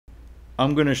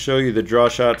I'm going to show you the draw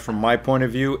shot from my point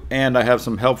of view, and I have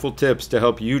some helpful tips to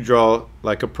help you draw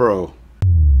like a pro.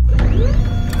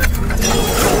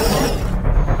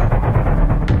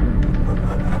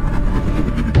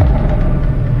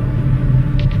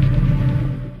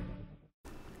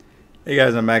 Hey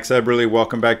guys, I'm Max Eberly.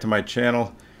 Welcome back to my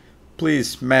channel. Please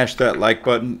smash that like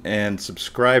button and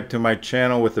subscribe to my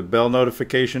channel with the bell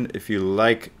notification if you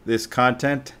like this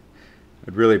content.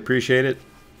 I'd really appreciate it.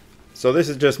 So this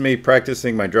is just me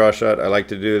practicing my draw shot. I like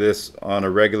to do this on a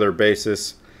regular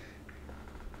basis.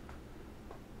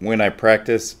 When I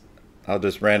practice, I'll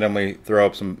just randomly throw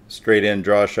up some straight in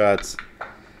draw shots.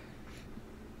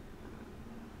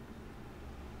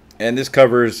 And this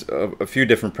covers a few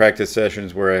different practice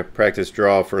sessions where I practice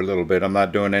draw for a little bit. I'm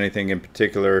not doing anything in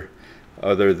particular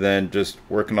other than just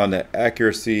working on the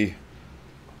accuracy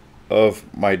of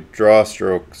my draw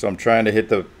stroke. So I'm trying to hit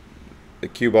the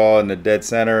cue ball in the dead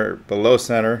center, below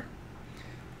center,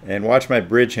 and watch my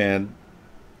bridge hand,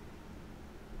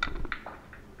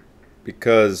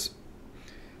 because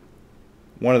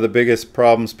one of the biggest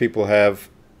problems people have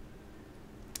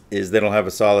is they don't have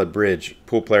a solid bridge.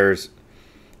 Pool players,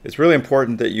 it's really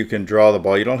important that you can draw the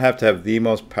ball. You don't have to have the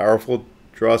most powerful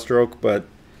draw stroke, but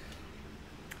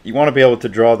you want to be able to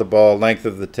draw the ball length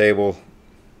of the table.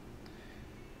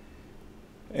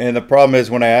 And the problem is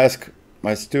when I ask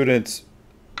my students,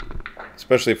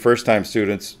 especially first-time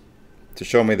students, to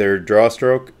show me their draw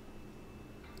stroke,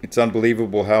 it's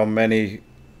unbelievable how many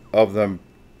of them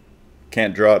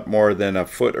can't draw it more than a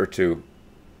foot or two.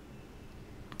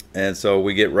 And so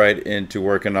we get right into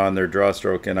working on their draw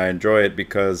stroke, and I enjoy it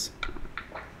because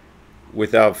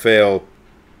without fail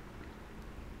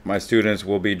my students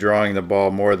will be drawing the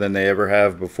ball more than they ever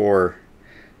have before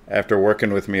after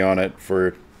working with me on it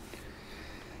for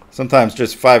sometimes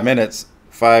just 5 minutes,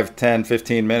 5, 10,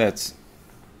 15 minutes.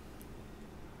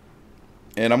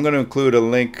 And I'm going to include a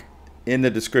link in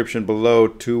the description below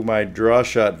to my draw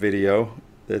shot video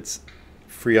that's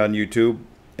free on YouTube.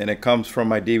 And it comes from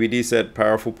my DVD set,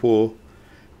 Powerful Pool,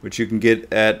 which you can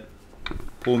get at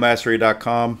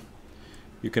poolmastery.com.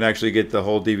 You can actually get the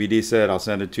whole DVD set. I'll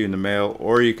send it to you in the mail.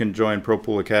 Or you can join Pro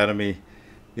Pool Academy.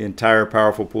 The entire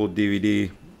Powerful Pool DVD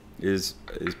is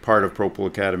part of Pro Pool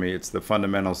Academy. It's the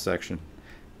fundamentals section.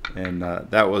 And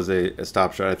that was a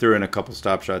stop shot. I threw in a couple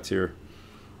stop shots here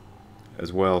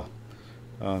as well.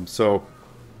 So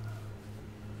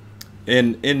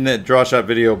in the draw shot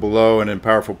video below and in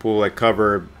Powerful Pool, I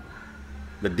cover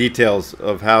the details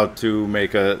of how to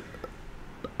make a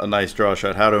nice draw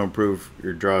shot, how to improve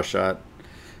your draw shot.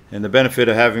 And the benefit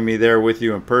of having me there with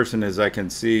you in person is I can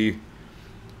see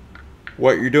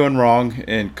what you're doing wrong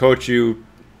and coach you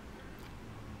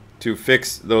to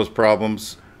fix those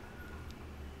problems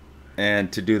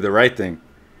and to do the right thing.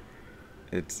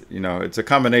 It's, you know, it's a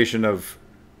combination of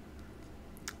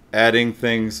adding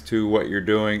things to what you're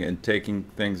doing and taking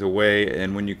things away.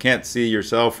 And when you can't see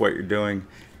yourself what you're doing,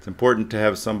 it's important to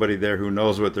have somebody there who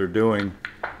knows what they're doing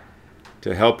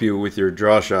to help you with your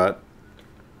draw shot.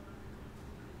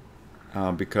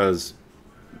 Because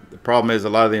the problem is a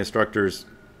lot of the instructors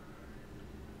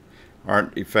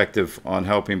aren't effective on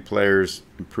helping players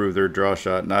improve their draw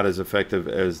shot, not as effective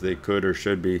as they could or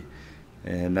should be.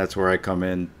 And that's where I come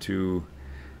in to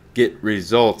get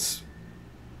results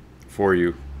for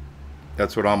you.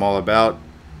 That's what I'm all about,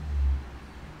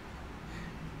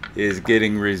 is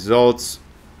getting results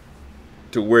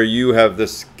to where you have the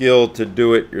skill to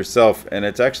do it yourself. And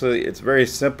it's very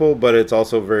simple, but it's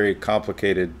also very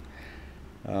complicated.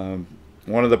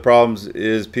 One of the problems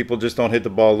is people just don't hit the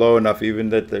ball low enough. Even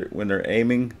that when they're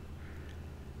aiming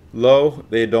low,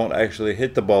 they don't actually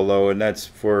hit the ball low, and that's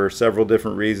for several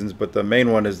different reasons, but the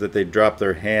main one is that they drop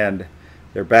their hand,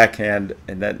 their backhand,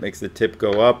 and that makes the tip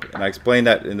go up. And I explained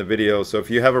that in the video. So if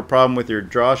you have a problem with your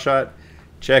draw shot,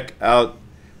 check out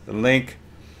the link,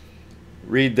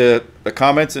 read the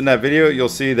comments in that video. You'll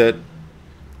see that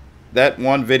that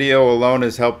one video alone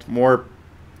has helped more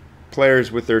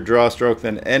players with their draw stroke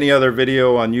than any other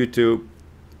video on YouTube,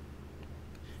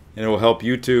 and it will help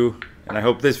you too. And I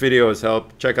hope this video has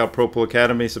helped. Check out Pro Pool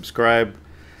Academy, subscribe,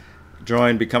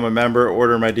 join, become a member,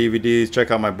 order my DVDs,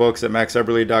 check out my books at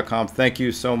maxeberly.com. Thank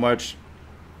you so much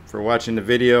for watching the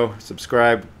video.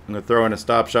 Subscribe. I'm going to throw in a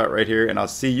stop shot right here, and I'll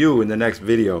see you in the next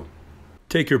video.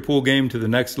 Take your pool game to the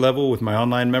next level with my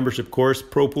online membership course,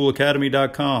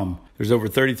 ProPoolAcademy.com. There's over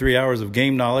 33 hours of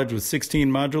game knowledge with 16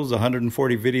 modules,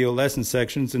 140 video lesson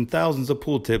sections, and thousands of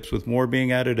pool tips, with more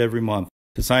being added every month.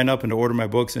 To sign up and to order my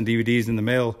books and DVDs in the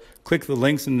mail, click the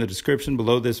links in the description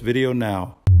below this video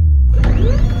now.